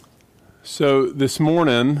So this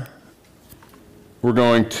morning, we're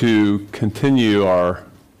going to continue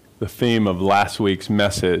the theme of last week's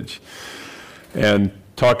message and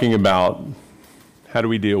talking about how do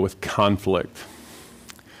we deal with conflict.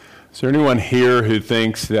 Is there anyone here who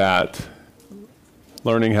thinks that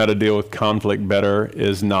learning how to deal with conflict better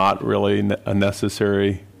is not really a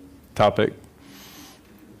necessary topic?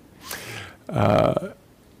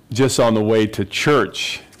 Just on the way to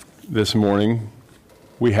church this morning,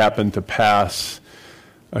 we happened to pass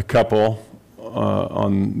a couple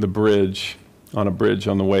on a bridge on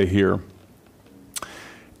the way here.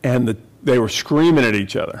 And they were screaming at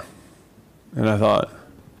each other. And I thought, I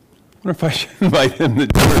wonder if I should invite them to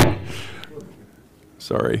church.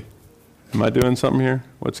 Sorry. Am I doing something here?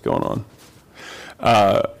 What's going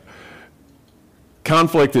on?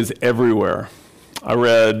 Conflict is everywhere. I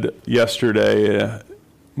read yesterday a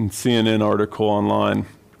CNN article online,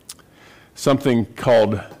 something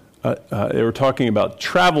called, they were talking about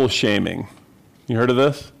travel shaming. You heard of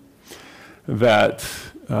this? That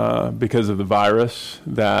because of the virus,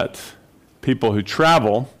 that people who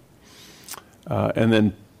travel and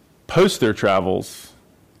then post their travels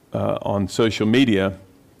on social media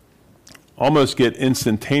almost get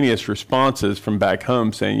instantaneous responses from back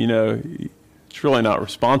home saying, it's really not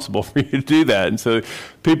responsible for you to do that. And so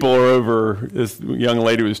people are over, this young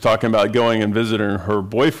lady was talking about going and visiting her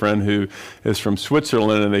boyfriend who is from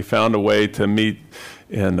Switzerland, and they found a way to meet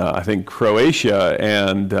in, I think, Croatia.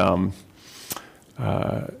 And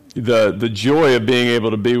the joy of being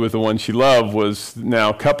able to be with the one she loved was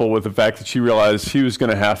now coupled with the fact that she realized she was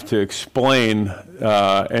going to have to explain.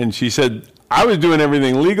 And she said, I was doing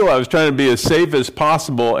everything legal. I was trying to be as safe as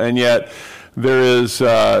possible, and yet this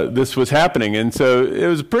was happening. And so it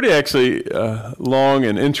was a pretty actually long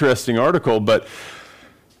and interesting article, but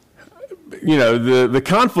the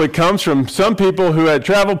conflict comes from some people who had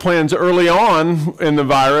travel plans early on in the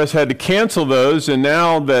virus, had to cancel those, and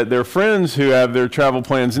now that their friends who have their travel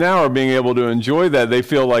plans now are being able to enjoy that, they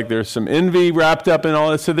feel like there's some envy wrapped up in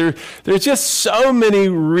all this. So there's just so many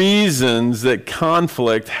reasons that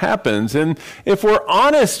conflict happens. And if we're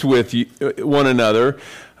honest with one another,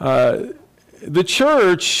 the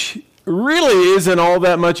church really isn't all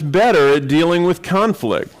that much better at dealing with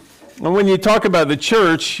conflict. And when you talk about the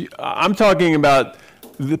church, I'm talking about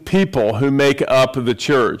the people who make up the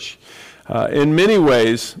church. In many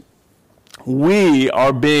ways, we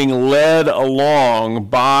are being led along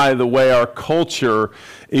by the way our culture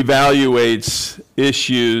evaluates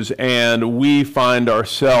issues, and we find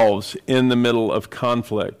ourselves in the middle of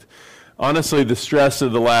conflict. Honestly, the stress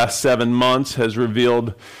of the last 7 months has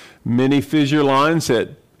revealed many fissure lines that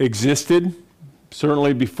existed,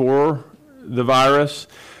 certainly before the virus,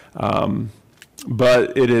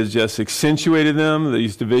 but it has just accentuated them.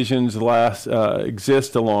 These divisions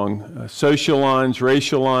exist along social lines,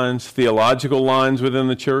 racial lines, theological lines within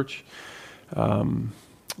the church.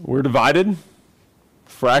 We're divided,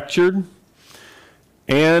 fractured,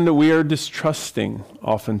 and we are distrusting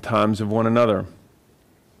oftentimes of one another.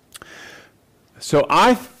 So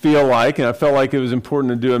I feel like, and I felt like it was important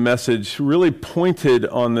to do a message really pointed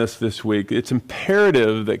on this week. It's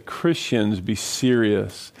imperative that Christians be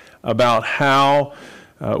serious about how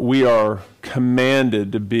we are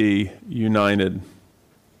commanded to be united.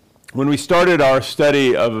 When we started our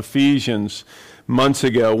study of Ephesians months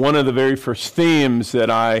ago, one of the very first themes that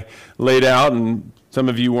I laid out, and some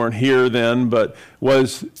of you weren't here then, but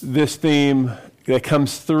was this theme that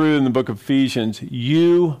comes through in the book of Ephesians.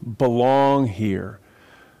 You belong here.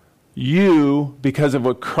 You, because of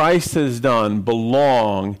what Christ has done,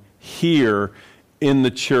 belong here in the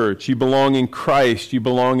church. You belong in Christ. You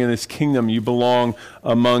belong in His kingdom. You belong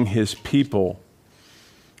among His people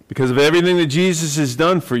because of everything that Jesus has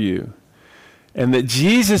done for you. And that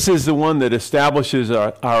Jesus is the one that establishes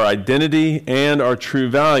our identity and our true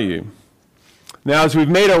value. Now, as we've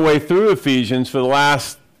made our way through Ephesians for the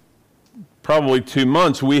last probably 2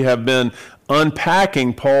 months, we have been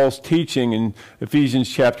unpacking Paul's teaching in Ephesians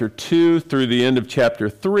chapter 2 through the end of chapter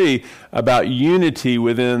 3 about unity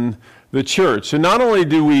within the church. So not only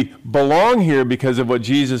do we belong here because of what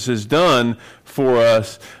Jesus has done for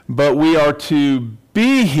us, but we are to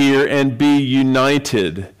be here and be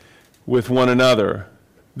united with one another.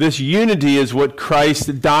 This unity is what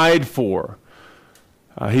Christ died for.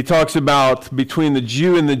 He talks about between the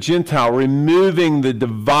Jew and the Gentile, removing the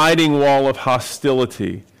dividing wall of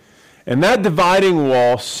hostility. And that dividing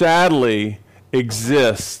wall sadly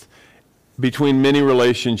exists between many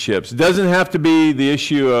relationships. It doesn't have to be the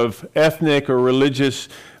issue of ethnic or religious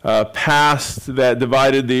past that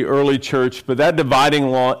divided the early church, but that dividing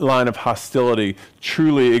line of hostility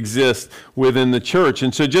truly exists within the church.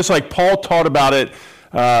 And so just like Paul taught about it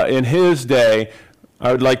in his day,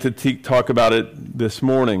 I would like to talk about it this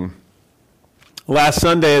morning. Last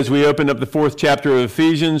Sunday, as we opened up the 4th chapter of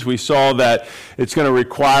Ephesians, we saw that it's going to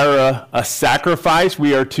require a sacrifice.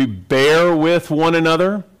 We are to bear with one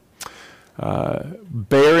another.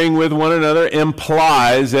 Bearing with one another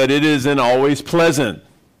implies that it isn't always pleasant.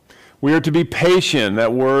 We are to be patient.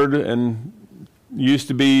 That word used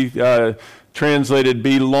to be translated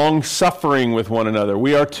be long-suffering with one another.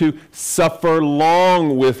 We are to suffer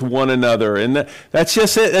long with one another. And that's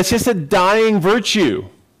just a dying virtue,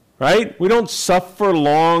 right? We don't suffer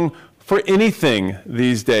long for anything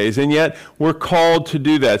these days, and yet we're called to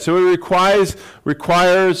do that. So it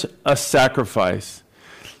requires a sacrifice.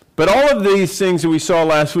 But all of these things that we saw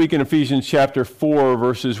last week in Ephesians chapter 4,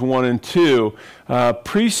 verses 1 and 2,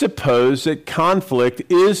 presuppose that conflict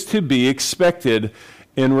is to be expected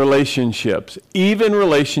in relationships, even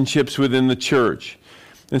relationships within the church.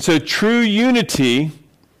 And so true unity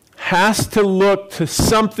has to look to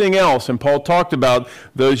something else. And Paul talked about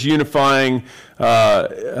those unifying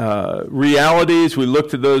realities. We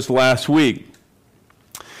looked at those last week.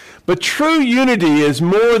 But true unity is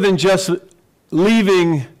more than just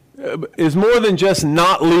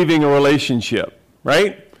not leaving a relationship,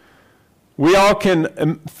 right? We all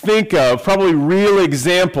can think of probably real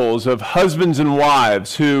examples of husbands and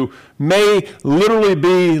wives who may literally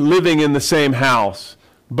be living in the same house,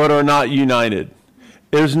 but are not united.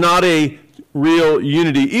 There's not a real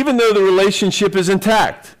unity, even though the relationship is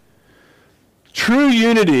intact. True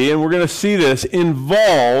unity, and we're going to see this,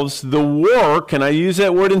 involves the work, and I use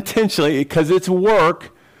that word intentionally because it's work,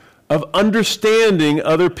 of understanding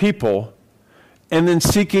other people and then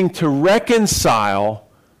seeking to reconcile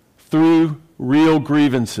through real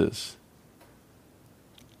grievances.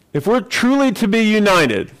 If we're truly to be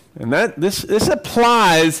united, and this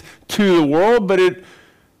applies to the world,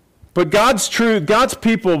 but God's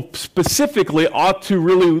people specifically ought to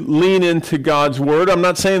really lean into God's word. I'm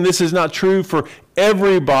not saying this is not true for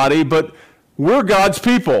everybody, but we're God's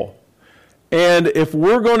people. And if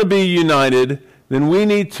we're going to be united, then we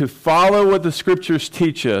need to follow what the scriptures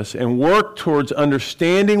teach us and work towards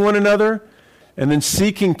understanding one another and then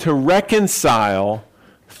seeking to reconcile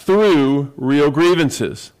through real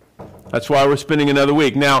grievances. That's why we're spending another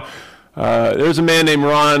week. Now, there's a man named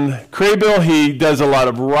Ron Craybill. He does a lot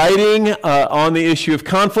of writing on the issue of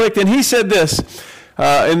conflict, and he said this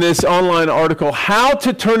in this online article, How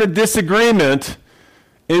to Turn a Disagreement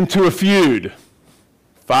into a Feud.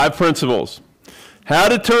 5 principles. How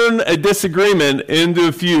to turn a disagreement into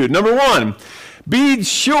a feud. Number 1, be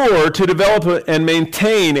sure to develop and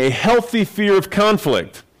maintain a healthy fear of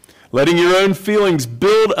conflict, letting your own feelings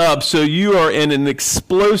build up so you are in an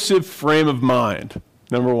explosive frame of mind.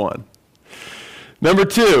 Number 1. Number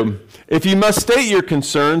 2, if you must state your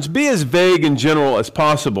concerns, be as vague and general as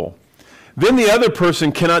possible. Then the other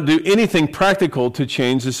person cannot do anything practical to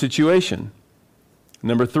change the situation.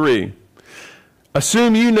 Number 3,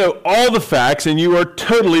 assume you know all the facts and you are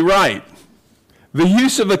totally right. The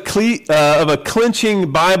use of a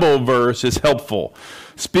clinching Bible verse is helpful.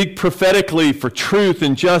 Speak prophetically for truth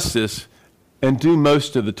and justice and do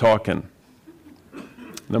most of the talking.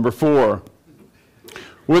 Number 4,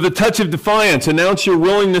 with a touch of defiance, announce your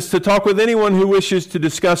willingness to talk with anyone who wishes to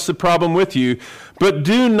discuss the problem with you, but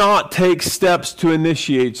do not take steps to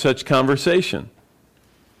initiate such conversation.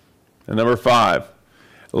 And number 5,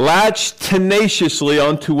 latch tenaciously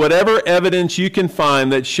onto whatever evidence you can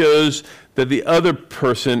find that shows that the other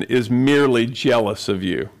person is merely jealous of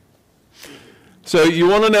you. So you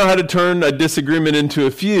want to know how to turn a disagreement into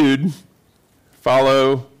a feud?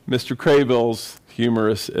 Follow Mr. Craybill's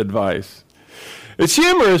humorous advice. It's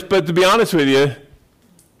humorous, but to be honest with you,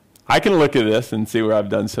 I can look at this and see where I've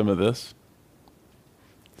done some of this.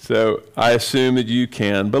 So I assume that you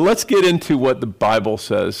can. But let's get into what the Bible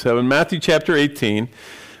says. So in Matthew chapter 18,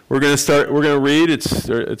 we're going to read.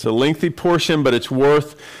 It's a lengthy portion, but it's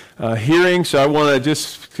worth hearing. So I want to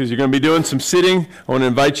just, because you're going to be doing some sitting, I want to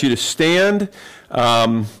invite you to stand,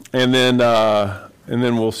 and then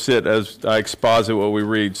we'll sit as I exposit what we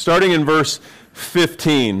read. Starting in verse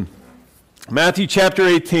 15. Matthew chapter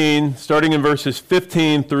 18, starting in verses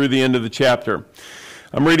 15 through the end of the chapter.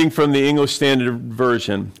 I'm reading from the English Standard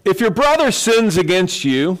Version. If your brother sins against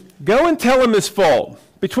you, go and tell him his fault,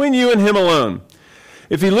 between you and him alone.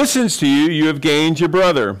 If he listens to you, you have gained your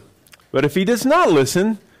brother. But if he does not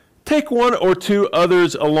listen, Take one or two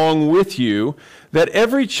others along with you, that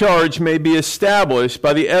every charge may be established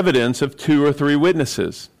by the evidence of 2 or 3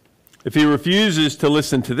 witnesses. If he refuses to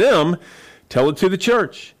listen to them, tell it to the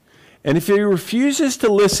church. And if he refuses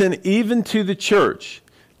to listen even to the church,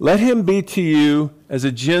 let him be to you as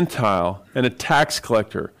a Gentile and a tax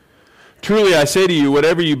collector. Truly I say to you,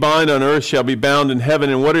 whatever you bind on earth shall be bound in heaven,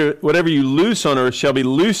 and whatever you loose on earth shall be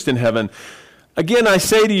loosed in heaven. Again, I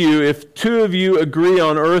say to you, if 2 of you agree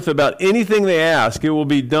on earth about anything they ask, it will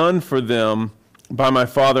be done for them by my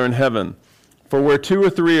Father in heaven. For where 2 or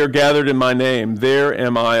 3 are gathered in my name, there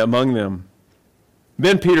am I among them.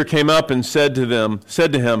 Then Peter came up and said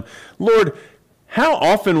to him, Lord, how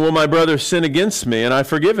often will my brother sin against me and I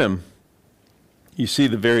forgive him? You see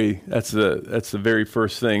that's the very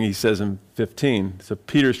first thing he says in 15. So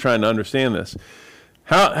Peter's trying to understand this.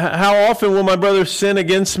 How often will my brother sin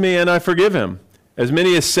against me and I forgive him? As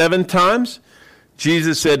many as 7 times?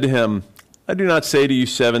 Jesus said to him, I do not say to you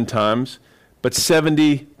 7 times, but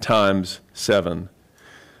 70 times 7.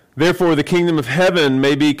 Therefore the kingdom of heaven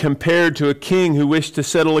may be compared to a king who wished to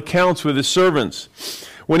settle accounts with his servants.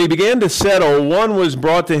 When he began to settle, one was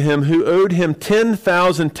brought to him who owed him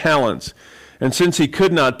 10,000 talents. And since he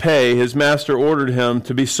could not pay, his master ordered him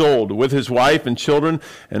to be sold, with his wife and children,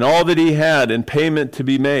 and all that he had, in payment to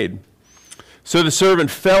be made. So the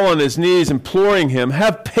servant fell on his knees, imploring him,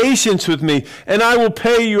 have patience with me, and I will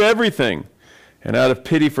pay you everything. And out of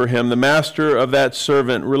pity for him, the master of that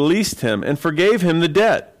servant released him and forgave him the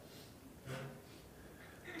debt.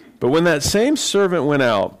 But when that same servant went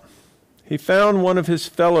out, he found one of his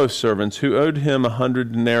fellow servants who owed him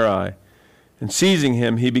 100 denarii. And seizing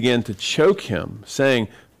him, he began to choke him, saying,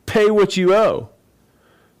 pay what you owe.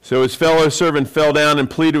 So his fellow servant fell down and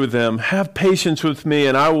pleaded with him, have patience with me,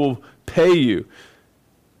 and I will pay you.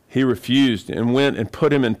 He refused and went and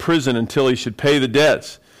put him in prison until he should pay the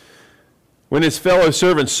debts. When his fellow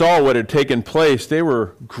servants saw what had taken place, they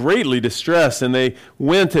were greatly distressed, and they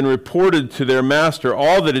went and reported to their master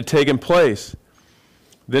all that had taken place.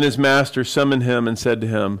 Then his master summoned him and said to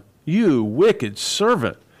him, you wicked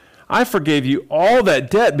servant, I forgave you all that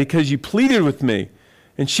debt because you pleaded with me.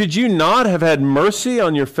 And should you not have had mercy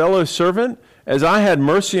on your fellow servant as I had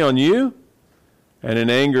mercy on you? And in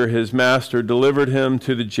anger his master delivered him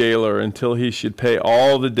to the jailer until he should pay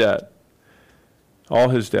all his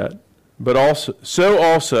debt. But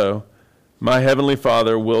also my heavenly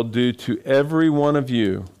Father will do to every one of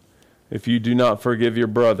you if you do not forgive your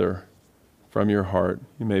brother from your heart.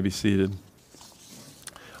 You may be seated.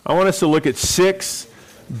 I want us to look at 6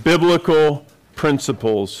 biblical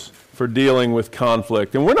principles for dealing with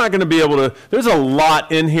conflict. And we're not going to be able to, there's a lot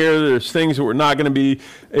in here. There's things that we're not going to be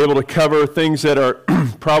able to cover, things that are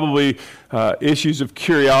probably issues of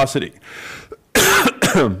curiosity.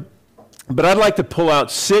 But I'd like to pull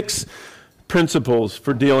out 6 principles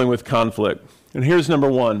for dealing with conflict. And here's number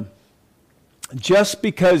 1. Just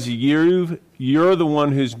because you're the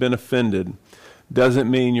one who's been offended doesn't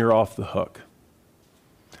mean you're off the hook.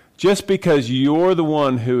 Just because you're the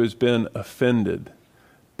one who has been offended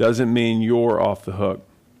doesn't mean you're off the hook.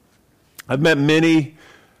 I've met many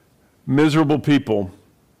miserable people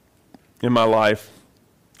in my life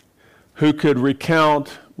who could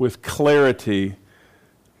recount with clarity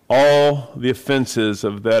all the offenses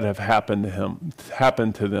that have happened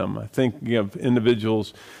to them. I think of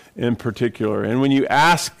individuals in particular. And when you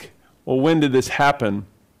ask, well, when did this happen?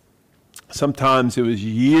 Sometimes it was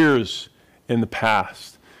years in the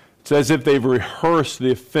past. It's as if they've rehearsed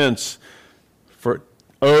the offense for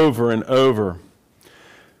over and over.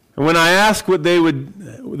 And when I ask what they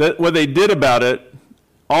did about it,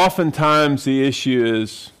 oftentimes the issue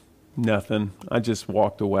is nothing. I just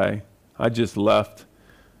walked away. I just left.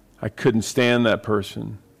 I couldn't stand that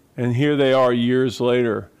person. And here they are years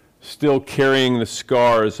later, still carrying the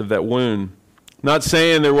scars of that wound. I'm not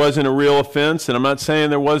saying there wasn't a real offense, and I'm not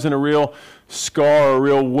saying there wasn't a real scar or a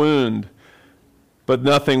real wound, but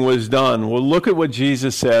nothing was done. Well, look at what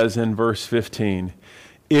Jesus says in verse 15.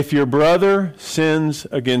 If your brother sins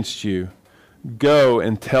against you, go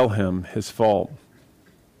and tell him his fault.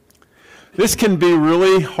 This can be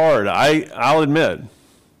really hard, I'll admit.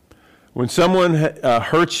 When someone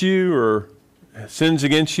hurts you or sins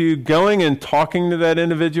against you, going and talking to that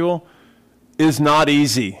individual is not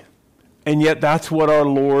easy. And yet that's what our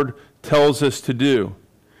Lord tells us to do.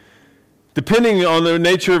 Depending on the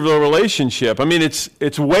nature of the relationship, I mean,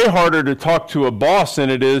 it's way harder to talk to a boss than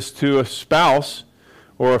it is to a spouse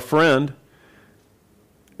or a friend.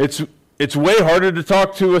 It's way harder to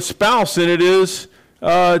talk to a spouse than it is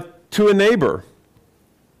to a neighbor.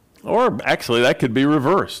 Or actually, that could be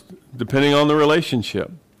reversed, depending on the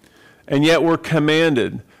relationship. And yet we're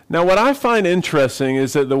commanded Now, what I find interesting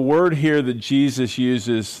is that the word here that Jesus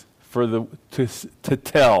uses for to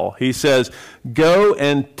tell, he says, go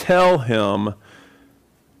and tell him.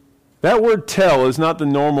 That word tell is not the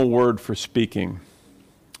normal word for speaking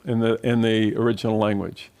in the original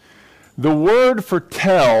language. The word for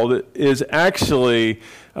tell is actually,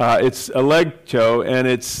 it's elegcho, and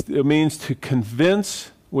it means to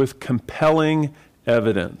convince with compelling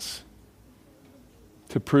evidence.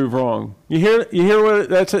 To prove wrong. You hear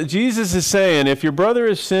what Jesus is saying? If your brother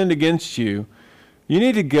has sinned against you, you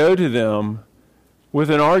need to go to them with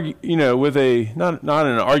an with a not in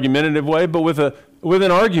an argumentative way, but with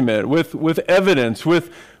an argument, with evidence,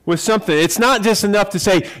 with something. It's not just enough to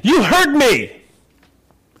say, "You hurt me."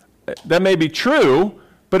 That may be true,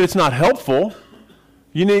 but it's not helpful.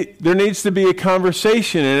 There needs to be a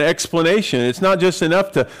conversation and an explanation. It's not just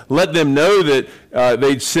enough to let them know that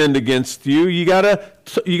they'd sinned against you. You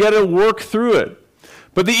gotta work through it.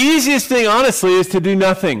 But the easiest thing, honestly, is to do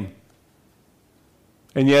nothing.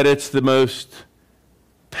 And yet it's the most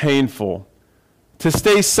painful. To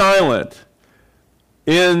stay silent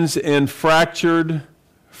ends in fractured,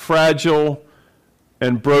 fragile,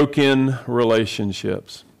 and broken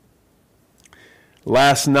relationships.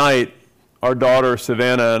 Last night, our daughter,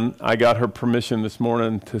 Savannah, and I got her permission this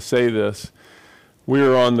morning to say this. We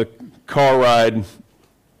were on the car ride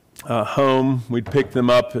home. We'd picked them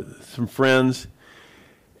up, some friends,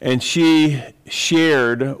 and she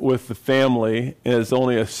shared with the family, as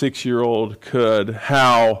only a 6-year-old could,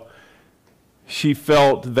 how she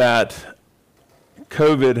felt that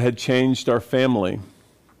COVID had changed our family,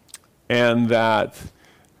 and that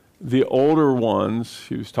the older ones,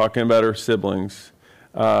 she was talking about her siblings,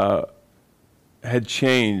 had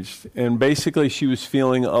changed, and basically she was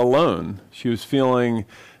feeling alone. She was feeling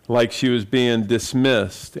like she was being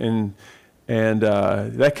dismissed, and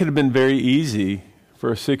that could have been very easy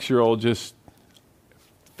for a 6-year-old. Just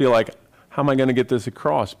feel like, how am I going to get this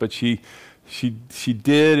across? But she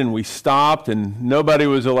did, and we stopped, and nobody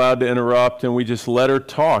was allowed to interrupt, and we just let her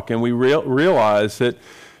talk, and we realized that,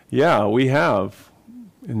 yeah, we have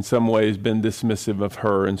in some ways been dismissive of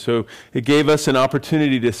her. And so it gave us an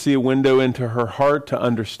opportunity to see a window into her heart, to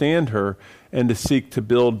understand her, and to seek to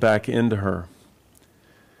build back into her.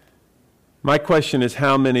 My question is,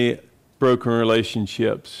 how many broken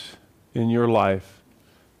relationships in your life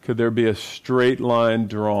could there be a straight line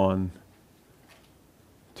drawn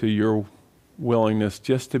to your willingness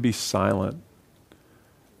just to be silent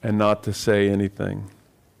and not to say anything?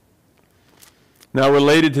 Now,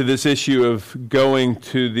 related to this issue of going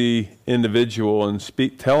to the individual and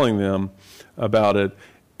telling them about it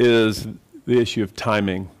is the issue of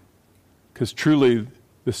timing. Because truly,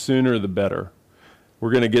 the sooner the better.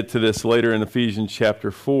 We're going to get to this later in Ephesians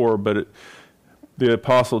chapter 4, but the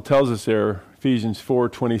apostle tells us there, Ephesians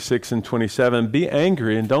 4:26 and 27, be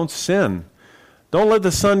angry and don't sin. Don't let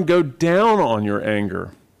the sun go down on your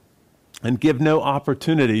anger, and give no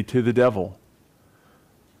opportunity to the devil.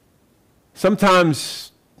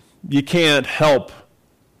 Sometimes you can't help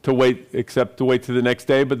to wait, except to wait to the next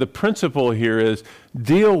day, but the principle here is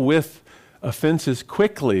deal with offenses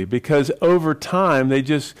quickly, because over time they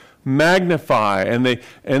just magnify and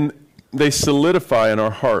they solidify in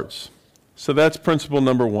our hearts. So that's principle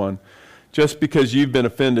number 1. Just because you've been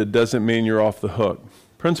offended doesn't mean you're off the hook.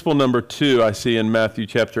 Principle number 2 I see in Matthew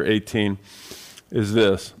chapter 18 is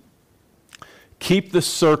this: keep the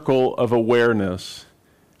circle of awareness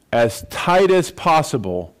as tight as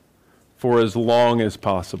possible for as long as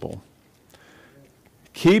possible.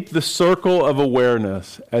 Keep the circle of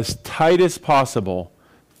awareness as tight as possible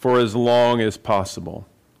for as long as possible.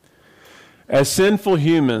 As sinful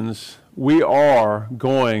humans, we are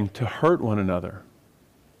going to hurt one another.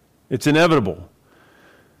 It's inevitable.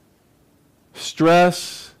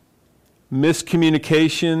 Stress,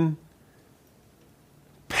 miscommunication,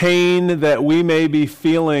 pain that we may be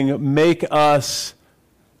feeling make us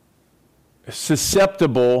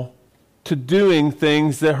susceptible to doing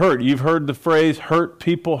things that hurt. You've heard the phrase, hurt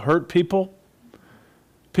people hurt people.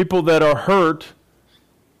 People that are hurt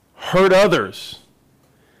others.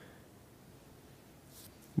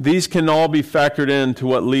 These can all be factored into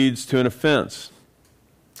what leads to an offense.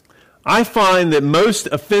 I find that most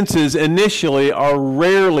offenses initially are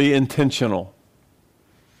rarely intentional.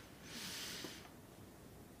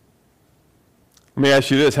 Let me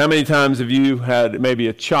ask you this. How many times have you had maybe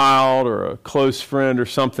a child or a close friend or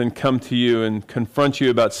something come to you and confront you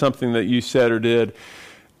about something that you said or did,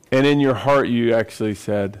 and in your heart you actually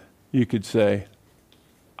said, you could say,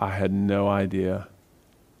 I had no idea.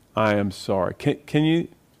 I am sorry. Can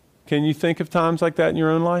you think of times like that in your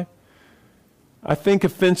own life? I think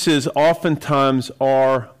offenses oftentimes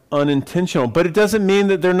are unintentional. But it doesn't mean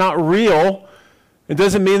that they're not real. It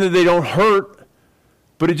doesn't mean that they don't hurt.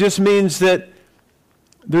 But it just means that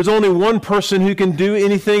there's only one person who can do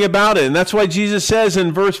anything about it. And that's why Jesus says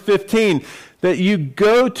in verse 15 that you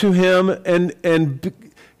go to him and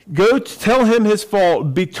go to tell him his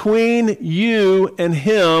fault between you and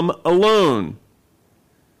him alone.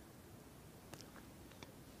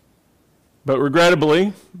 But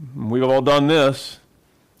regrettably, we've all done this,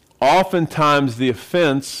 oftentimes the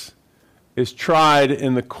offense is tried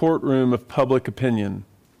in the courtroom of public opinion,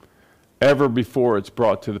 ever before it's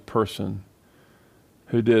brought to the person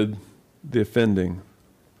who did the offending.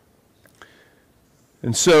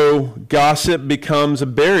 And so gossip becomes a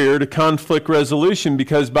barrier to conflict resolution,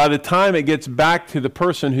 because by the time it gets back to the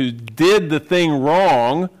person who did the thing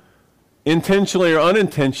wrong, intentionally or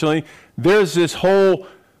unintentionally, there's this whole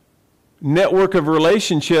network of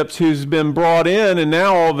relationships who's been brought in, and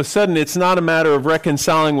now all of a sudden it's not a matter of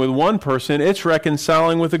reconciling with one person, it's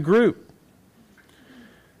reconciling with a group.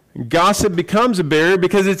 Gossip becomes a barrier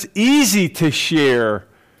because it's easy to share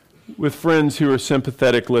with friends who are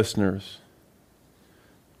sympathetic listeners.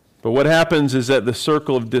 But what happens is that the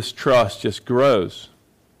circle of distrust just grows.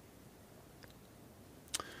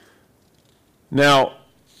 Now,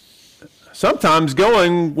 sometimes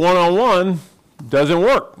going one-on-one doesn't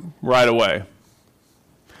work right away.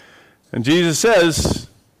 And Jesus says,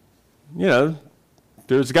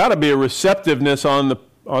 there's got to be a receptiveness on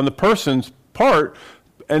the person's part.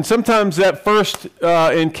 And sometimes that first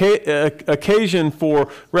occasion for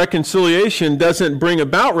reconciliation doesn't bring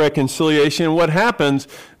about reconciliation. What happens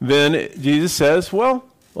then, Jesus says, well,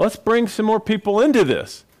 let's bring some more people into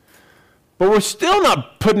this. But we're still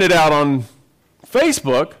not putting it out on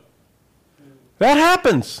Facebook. That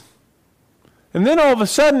happens. And then all of a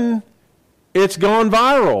sudden, it's gone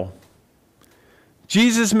viral.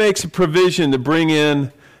 Jesus makes a provision to bring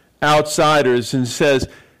in outsiders and says,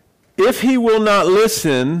 if he will not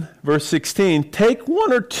listen, verse 16, take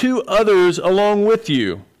one or two others along with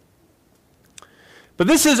you. But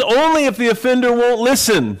this is only if the offender won't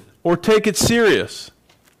listen or take it serious.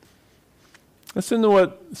 Listen to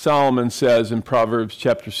what Solomon says in Proverbs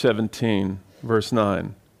chapter 17, verse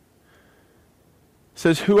 9. It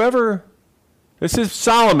says, this is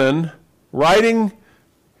Solomon writing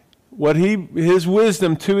his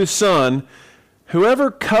wisdom to his son. Whoever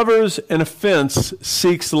covers an offense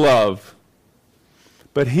seeks love,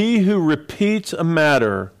 but he who repeats a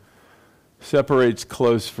matter separates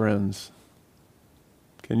close friends.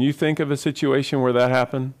 Can you think of a situation where that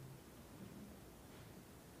happened?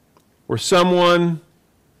 Where someone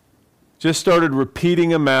just started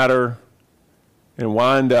repeating a matter and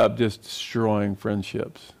wind up just destroying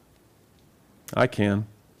friendships? I can.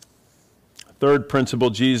 Third principle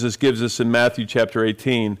Jesus gives us in Matthew chapter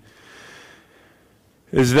 18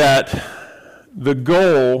 is that the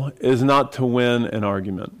goal is not to win an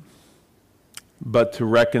argument, but to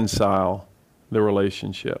reconcile the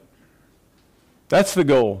relationship. That's the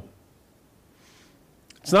goal.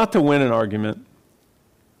 It's not to win an argument.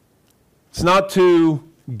 It's not to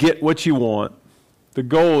get what you want. The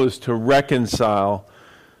goal is to reconcile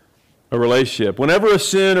a relationship. Whenever a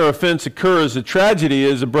sin or offense occurs, the tragedy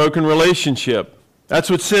is a broken relationship. That's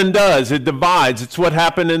what sin does. It divides. It's what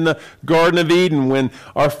happened in the Garden of Eden when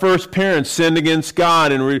our first parents sinned against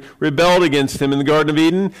God and rebelled against him in the Garden of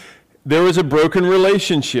Eden. There was a broken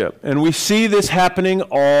relationship. And we see this happening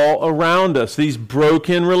all around us, these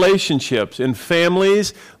broken relationships in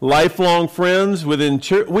families, lifelong friends, within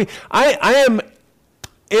church. I am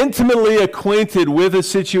intimately acquainted with a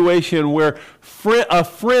situation where a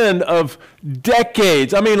friend of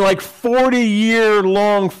decades, like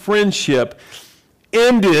 40-year-long friendship,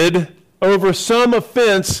 ended over some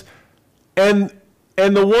offense, and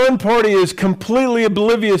the one party is completely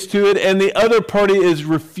oblivious to it, and the other party is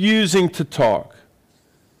refusing to talk.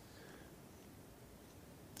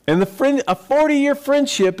 And a 40-year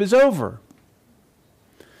friendship is over.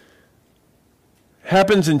 It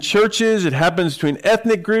happens in churches. It happens between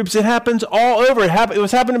ethnic groups. It happens all over. It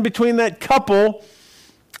was happening between that couple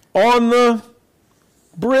on the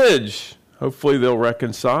bridge. Hopefully they'll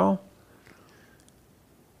reconcile.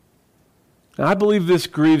 And I believe this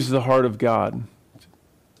grieves the heart of God.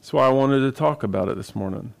 That's why I wanted to talk about it this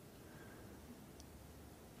morning.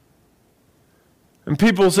 And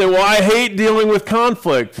people say, well, I hate dealing with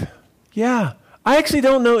conflict. Yeah, I actually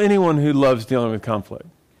don't know anyone who loves dealing with conflict.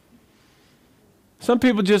 Some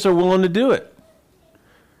people just are willing to do it,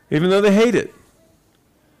 even though they hate it.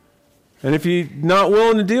 And if you're not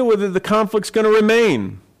willing to deal with it, the conflict's going to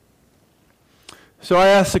remain. So I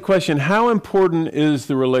ask the question, how important is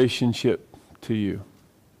the relationship to you?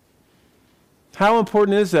 How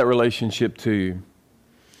important is that relationship to you?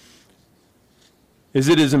 Is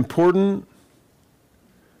it as important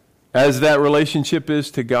as that relationship is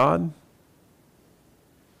to God?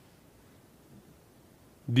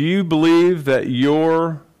 Do you believe that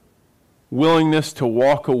your willingness to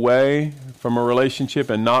walk away from a relationship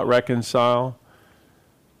and not reconcile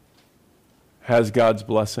has God's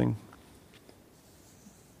blessing?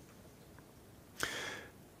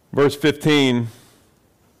 Verse 15,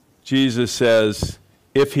 Jesus says,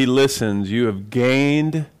 if he listens, you have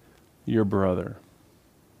gained your brother.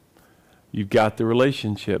 You've got the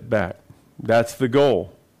relationship back. That's the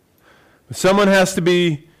goal. But someone has to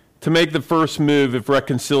make the first move if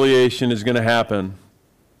reconciliation is going to happen.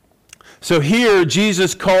 So here,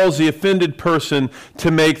 Jesus calls the offended person to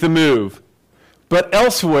make the move. But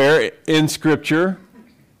elsewhere in Scripture,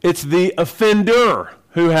 it's the offender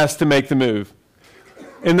who has to make the move.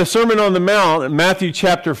 In the Sermon on the Mount, in Matthew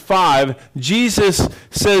chapter 5, Jesus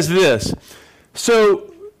says this.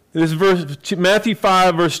 So, this verse, Matthew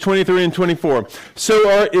 5, verse 23 and 24.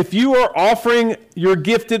 So if you are offering your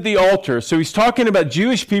gift at the altar, so he's talking about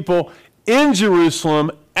Jewish people in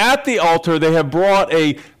Jerusalem at the altar, they have brought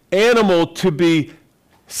an animal to be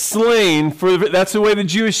slain. That's the way the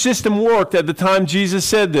Jewish system worked at the time Jesus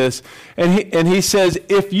said this. And he says,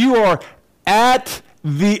 if you are at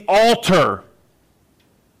the altar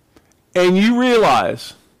and you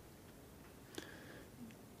realize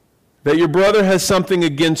that your brother has something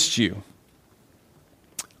against you,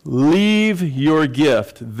 leave your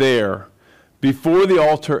gift there before the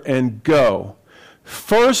altar and go.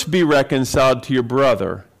 First be reconciled to your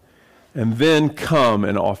brother, and then come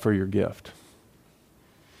and offer your gift.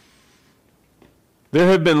 There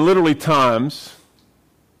have been literally times,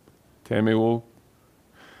 Tammy will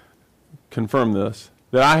confirm this,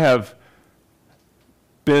 that I have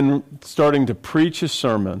been starting to preach a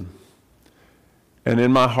sermon, and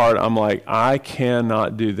in my heart I'm like, I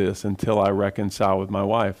cannot do this until I reconcile with my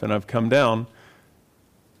wife. And I've come down,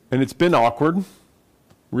 and it's been awkward,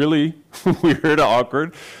 really weird,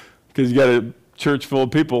 awkward, because you got a church full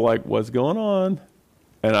of people like, what's going on?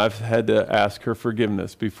 And I've had to ask her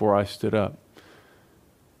forgiveness before I stood up.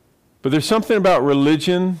 But there's something about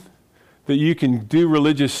religion that you can do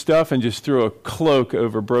religious stuff and just throw a cloak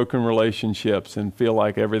over broken relationships and feel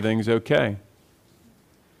like everything's okay.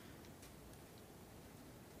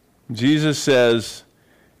 Jesus says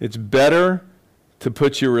it's better to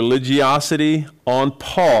put your religiosity on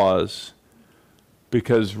pause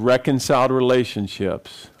because reconciled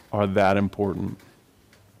relationships are that important.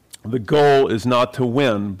 The goal is not to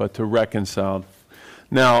win, but to reconcile.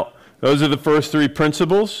 Now, those are the first three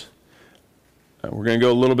principles. We're going to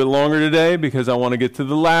go a little bit longer today because I want to get to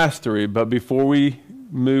the last three. But before we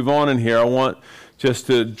move on in here, I want just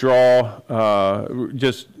to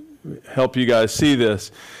just help you guys see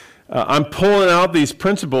this. I'm pulling out these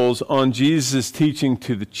principles on Jesus' teaching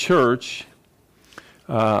to the church.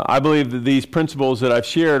 I believe that these principles that I've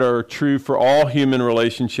shared are true for all human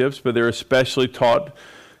relationships, but they're especially taught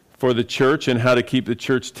for the church and how to keep the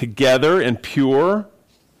church together and pure.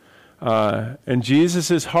 And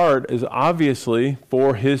Jesus' heart is obviously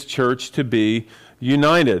for his church to be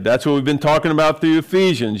united. That's what we've been talking about through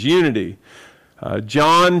Ephesians, unity.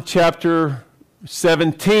 John chapter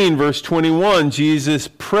 17, verse 21, Jesus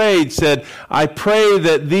prayed, said, I pray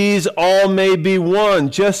that these all may be one,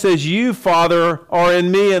 just as you, Father, are in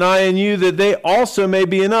me and I in you, that they also may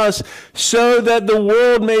be in us, so that the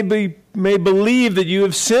world may believe that you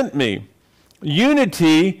have sent me.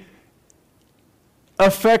 Unity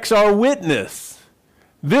affects our witness.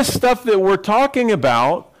 This stuff that we're talking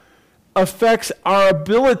about affects our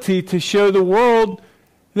ability to show the world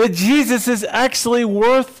that Jesus is actually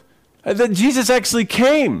that Jesus actually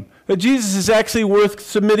came, that Jesus is actually worth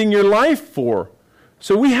submitting your life for.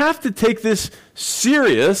 So we have to take this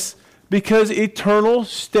serious because eternal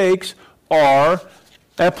stakes are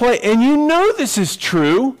at play. And you know this is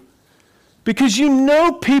true because you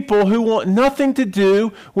know people who want nothing to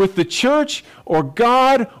do with the church or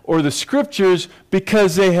God or the scriptures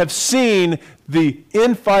because they have seen the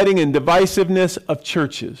infighting and divisiveness of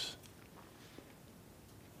churches.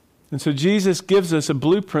 And so Jesus gives us a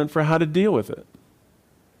blueprint for how to deal with it.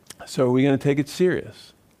 So are we going to take it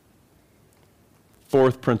serious?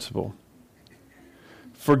 Fourth principle.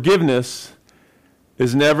 Forgiveness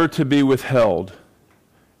is never to be withheld,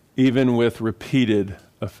 even with repeated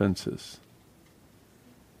offenses.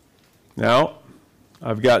 Now,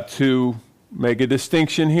 I've got to make a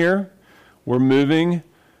distinction here. We're moving,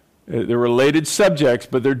 they're related subjects,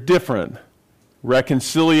 but they're different.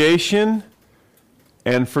 Reconciliation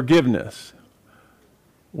and forgiveness.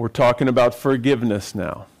 We're talking about forgiveness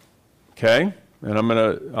now. Okay?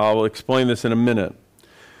 And I'll explain this in a minute.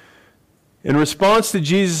 In response to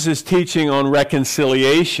Jesus' teaching on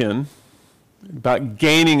reconciliation, about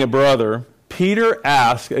gaining a brother, Peter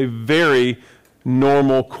asked a very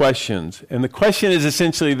normal question. And the question is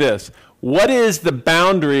essentially this: what is the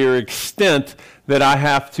boundary or extent that I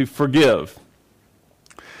have to forgive?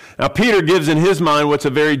 Now, Peter gives in his mind what's a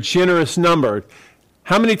very generous number.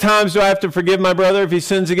 How many times do I have to forgive my brother if he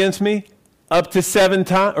sins against me? Up to 7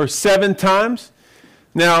 times, or 7 times?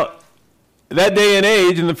 Now, that day and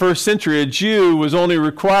age, in the first century, a Jew was only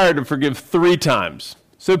required to forgive 3 times.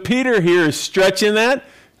 So Peter here is stretching that,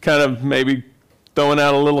 kind of maybe throwing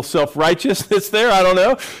out a little self-righteousness there, I don't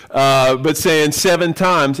know, but saying 7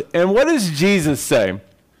 times. And what does Jesus say? It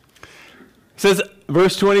says,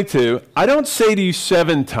 verse 22, I don't say to you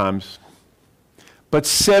 7 times, but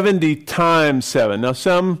 70 times 7. Now,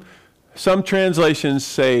 some translations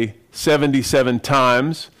say 77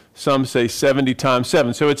 times. Some say 70 times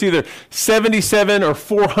 7. So it's either 77 or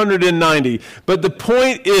 490. But the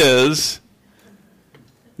point is,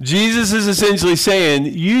 Jesus is essentially saying,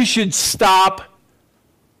 you should stop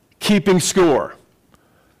keeping score.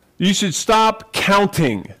 You should stop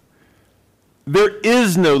counting. There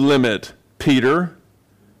is no limit, Peter,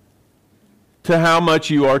 to how much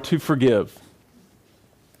you are to forgive.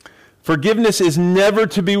 Forgiveness is never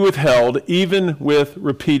to be withheld, even with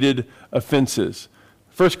repeated offenses.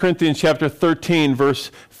 1 Corinthians chapter 13,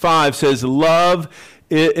 verse 5 says, love,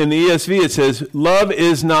 in the ESV it says, love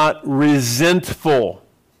is not resentful.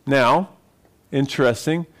 Now,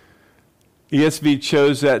 interesting, ESV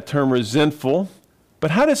chose that term resentful,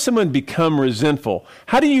 but how does someone become resentful?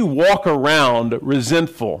 How do you walk around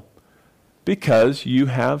resentful? Because you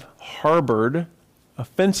have harbored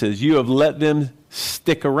offenses. You have let them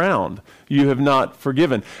stick around. You have not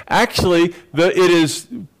forgiven. Actually, the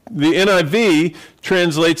NIV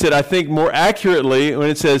translates it, I think, more accurately when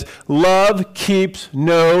it says, love keeps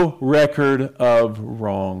no record of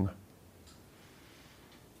wrong.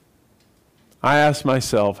 I ask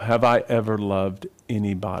myself, have I ever loved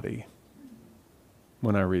anybody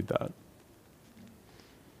when I read that?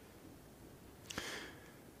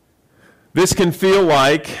 This can feel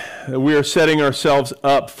like we are setting ourselves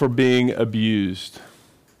up for being abused.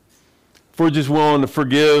 If we're just willing to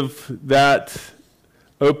forgive that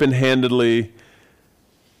open-handedly,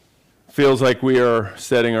 feels like we are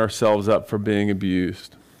setting ourselves up for being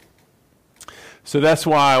abused. So that's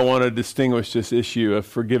why I want to distinguish this issue of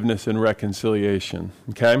forgiveness and reconciliation,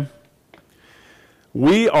 okay?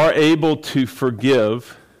 We are able to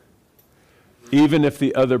forgive even if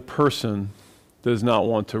the other person does not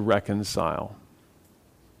want to reconcile.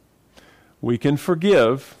 We can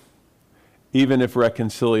forgive even if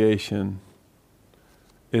reconciliation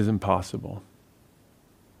is impossible.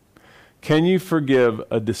 Can you forgive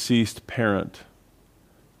a deceased parent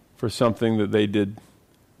for something that they did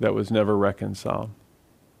that was never reconciled?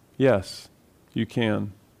 Yes, you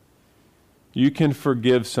can. You can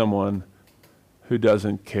forgive someone who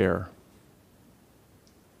doesn't care,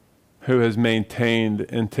 who has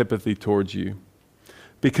maintained antipathy towards you.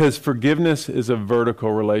 Because forgiveness is a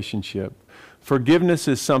vertical relationship. Forgiveness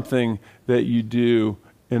is something that you do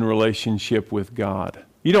in relationship with God.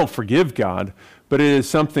 You don't forgive God, but it is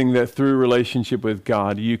something that through relationship with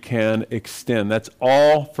God you can extend. That's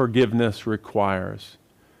all forgiveness requires.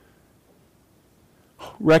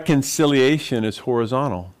 Reconciliation is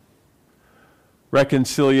horizontal.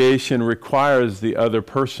 Reconciliation requires the other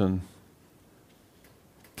person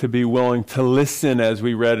to be willing to listen, as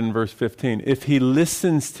we read in verse 15. If he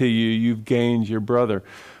listens to you, you've gained your brother.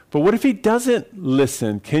 But what if he doesn't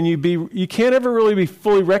listen? You can't ever really be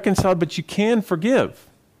fully reconciled, but you can forgive.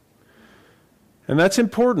 And that's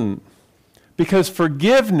important because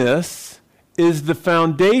forgiveness is the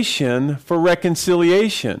foundation for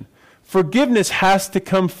reconciliation. Forgiveness has to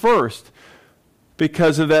come first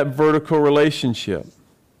because of that vertical relationship.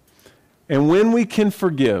 And when we can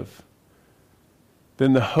forgive,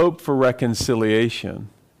 then the hope for reconciliation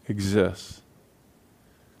exists.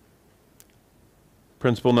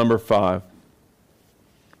 Principle number 5.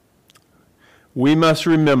 We must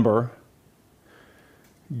remember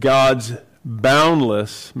God's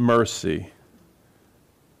boundless mercy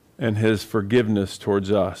and his forgiveness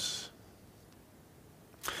towards us.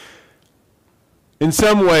 In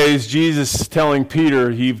some ways, Jesus telling Peter,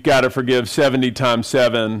 you've got to forgive 70 times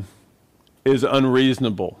 7 is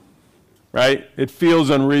unreasonable, right? It feels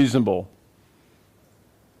unreasonable.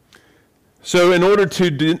 So in order to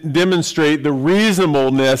demonstrate the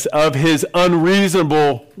reasonableness of his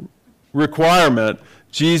unreasonable requirement,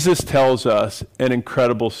 Jesus tells us an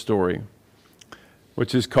incredible story.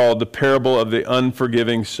 which is called the parable of the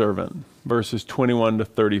unforgiving servant, verses 21 to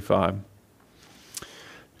 35.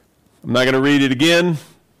 I'm not going to read it again,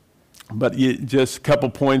 but just a couple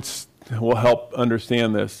points will help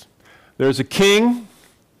understand this. There's a king,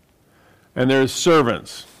 and there's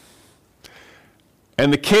servants.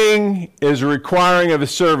 And the king is requiring of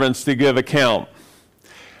his servants to give account.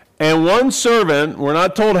 And one servant, we're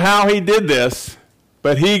not told how he did this,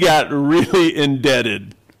 but he got really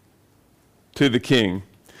indebted to the king.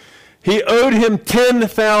 He owed him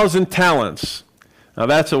 10,000 talents. Now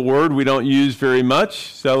that's a word we don't use very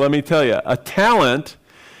much, so let me tell you. A talent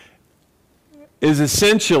is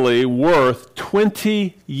essentially worth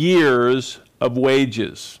 20 years of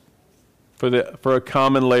wages for a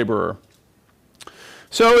common laborer.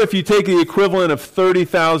 So if you take the equivalent of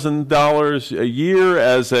 $30,000 a year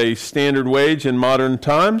as a standard wage in modern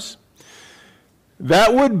times,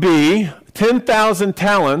 that would be 10,000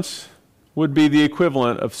 talents would be the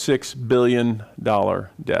equivalent of $6 billion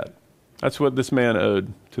debt. That's what this man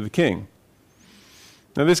owed to the king.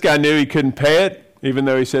 Now this guy knew he couldn't pay it, even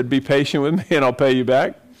though he said, "Be patient with me and I'll pay you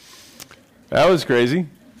back." That was crazy.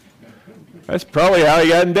 That's probably how he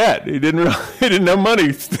got in debt. He didn't know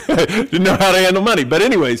money, didn't know how to handle money. But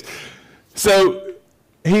anyways, so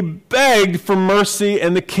he begged for mercy,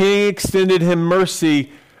 and the king extended him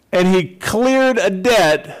mercy, and he cleared a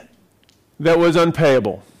debt that was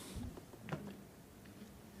unpayable.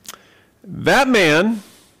 That man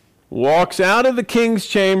walks out of the king's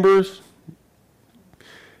chambers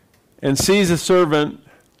and sees a servant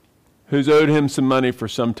who's owed him some money for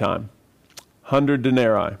some time, 100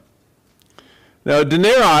 denarii. Now, a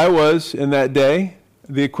denarii was, in that day,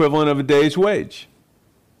 the equivalent of a day's wage.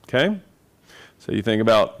 Okay? So you think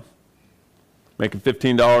about making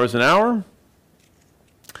 $15 an hour,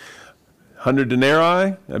 100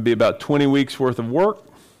 denarii, that'd be about 20 weeks worth of work.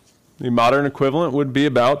 The modern equivalent would be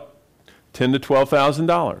about $10,000 to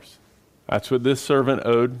 $12,000. That's what this servant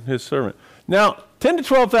owed his servant. Now, $10,000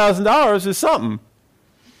 to $12,000 is something.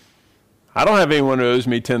 I don't have anyone who owes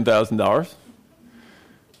me $10,000.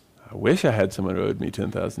 I wish I had someone who owed me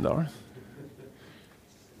 $10,000.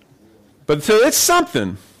 But so it's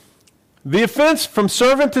something. The offense from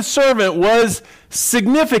servant to servant was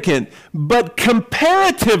significant, but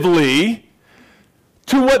comparatively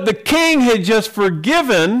to what the king had just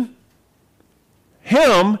forgiven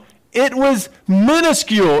him, it was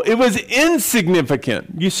minuscule. It was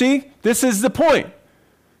insignificant. You see, this is the point.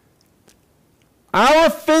 Our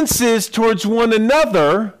offenses towards one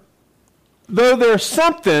another, though they're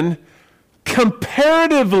something,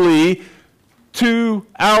 comparatively to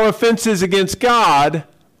our offenses against God,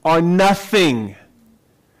 are nothing.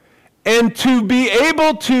 And to be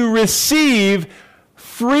able to receive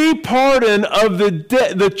free pardon of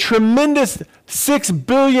the tremendous $6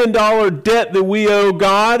 billion debt that we owe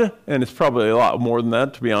God, and it's probably a lot more than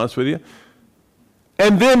that, to be honest with you,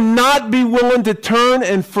 and then not be willing to turn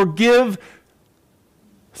and forgive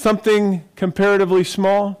something comparatively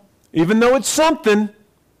small, even though it's something,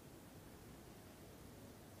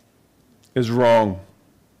 is wrong.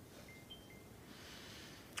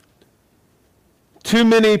 Too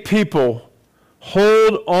many people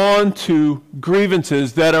hold on to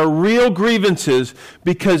grievances that are real grievances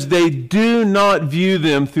because they do not view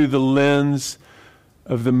them through the lens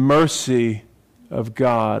of the mercy of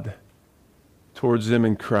God towards them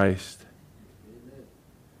in Christ.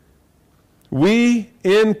 We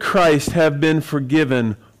in Christ have been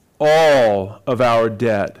forgiven all of our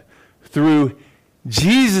debt through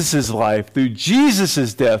Jesus' life, through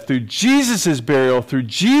Jesus' death, through Jesus' burial, through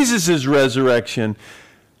Jesus' resurrection.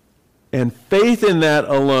 And faith in that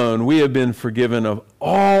alone, we have been forgiven of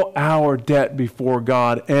all our debt before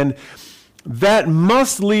God. And that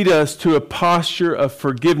must lead us to a posture of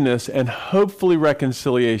forgiveness and hopefully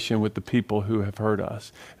reconciliation with the people who have hurt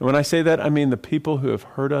us. And when I say that, I mean the people who have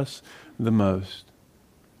hurt us the most.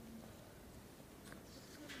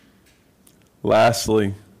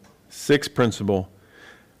 Lastly, sixth principle,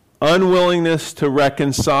 unwillingness to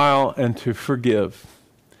reconcile and to forgive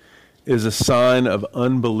is a sign of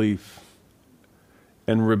unbelief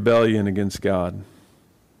and rebellion against God.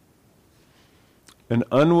 An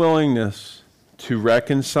unwillingness to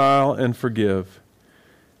reconcile and forgive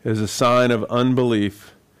is a sign of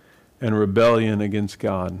unbelief and rebellion against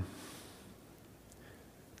God.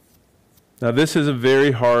 Now, this is a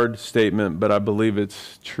very hard statement, but I believe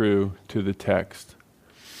it's true to the text.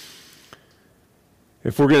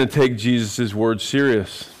 If we're going to take Jesus' word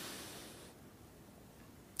serious,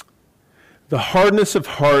 the hardness of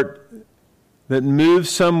heart that moves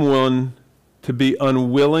someone to be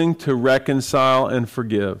unwilling to reconcile and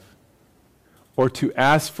forgive, or to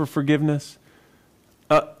ask for forgiveness,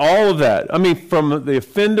 All of that. I mean, from the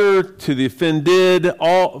offender to the offended,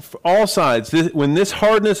 all sides. When this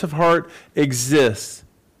hardness of heart exists,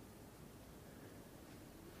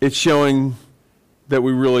 it's showing that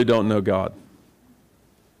we really don't know God.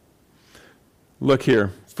 Look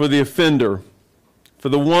here. For the offender, for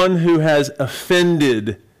the one who has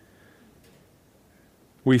offended,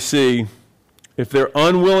 we see if they're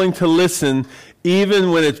unwilling to listen,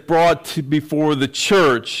 even when it's brought before the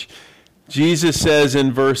church, Jesus says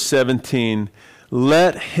in verse 17,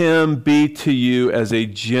 let him be to you as a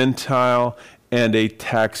Gentile and a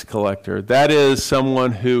tax collector. That is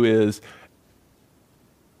someone who is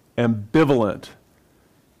ambivalent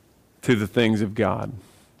to the things of God.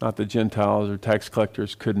 Not that Gentiles or tax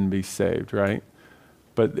collectors couldn't be saved, right?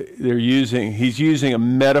 But he's using a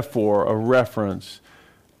metaphor, a reference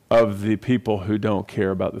of the people who don't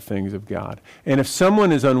care about the things of God. And if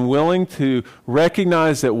someone is unwilling to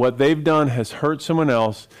recognize that what they've done has hurt someone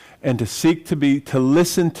else and to seek to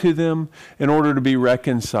listen to them in order to be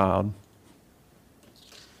reconciled,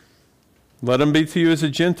 let him be to you as a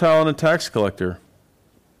Gentile and a tax collector.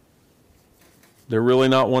 They're really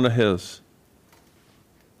not one of his.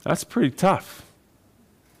 That's pretty tough.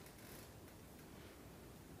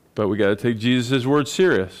 But we got to take Jesus' word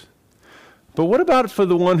serious. But what about for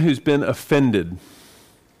the one who's been offended?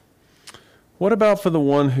 What about for the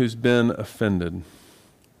one who's been offended?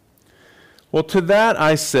 Well, to that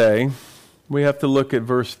I say, we have to look at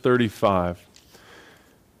verse 35.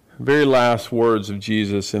 The very last words of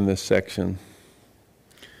Jesus in this section.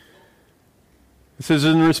 It says,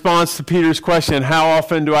 in response to Peter's question, how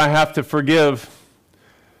often do I have to forgive?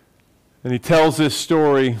 And he tells this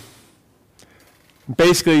story.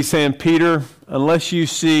 Basically, he's saying, Peter, unless you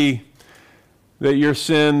see that your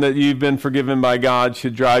sin that you've been forgiven by God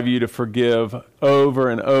should drive you to forgive over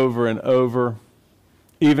and over and over,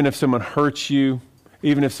 even if someone hurts you,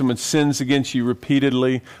 even if someone sins against you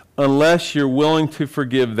repeatedly, unless you're willing to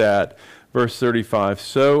forgive that, verse 35,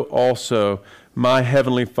 so also my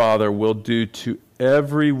heavenly Father will do to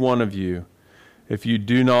every one of you if you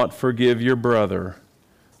do not forgive your brother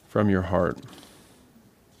from your heart.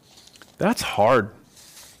 That's hard.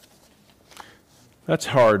 That's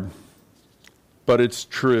hard, but it's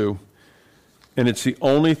true. And it's the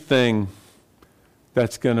only thing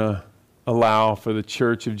that's going to allow for the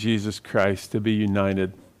church of Jesus Christ to be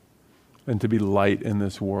united and to be light in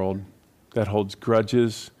this world that holds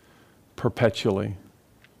grudges perpetually,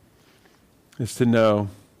 is to know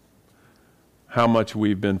how much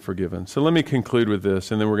we've been forgiven. So let me conclude with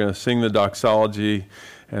this, and then we're going to sing the doxology,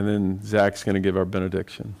 and then Zach's going to give our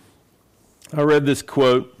benediction. I read this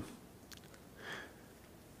quote.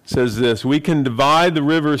 It says this, we can divide the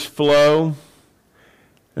river's flow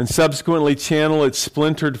and subsequently channel its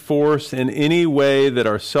splintered force in any way that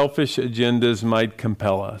our selfish agendas might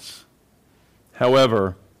compel us.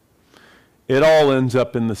 However, it all ends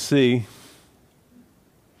up in the sea.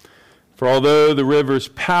 For although the river's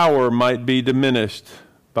power might be diminished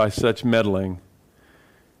by such meddling,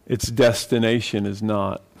 its destination is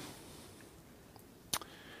not.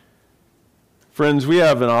 Friends, we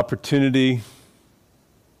have an opportunity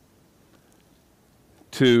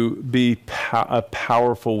to be a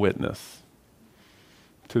powerful witness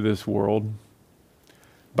to this world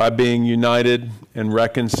by being united and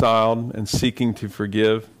reconciled and seeking to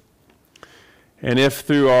forgive. And if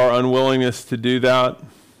through our unwillingness to do that,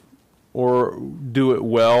 or do it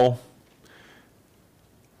well,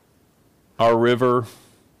 our river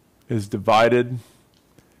is divided,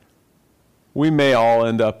 we may all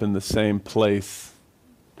end up in the same place,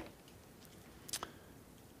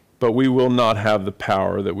 but we will not have the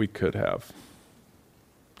power that we could have.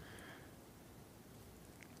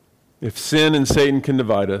 If sin and Satan can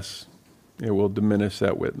divide us, it will diminish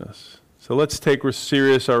that witness. So let's take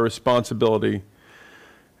serious our responsibility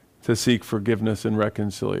to seek forgiveness and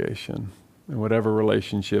reconciliation in whatever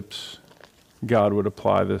relationships God would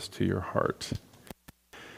apply this to your heart.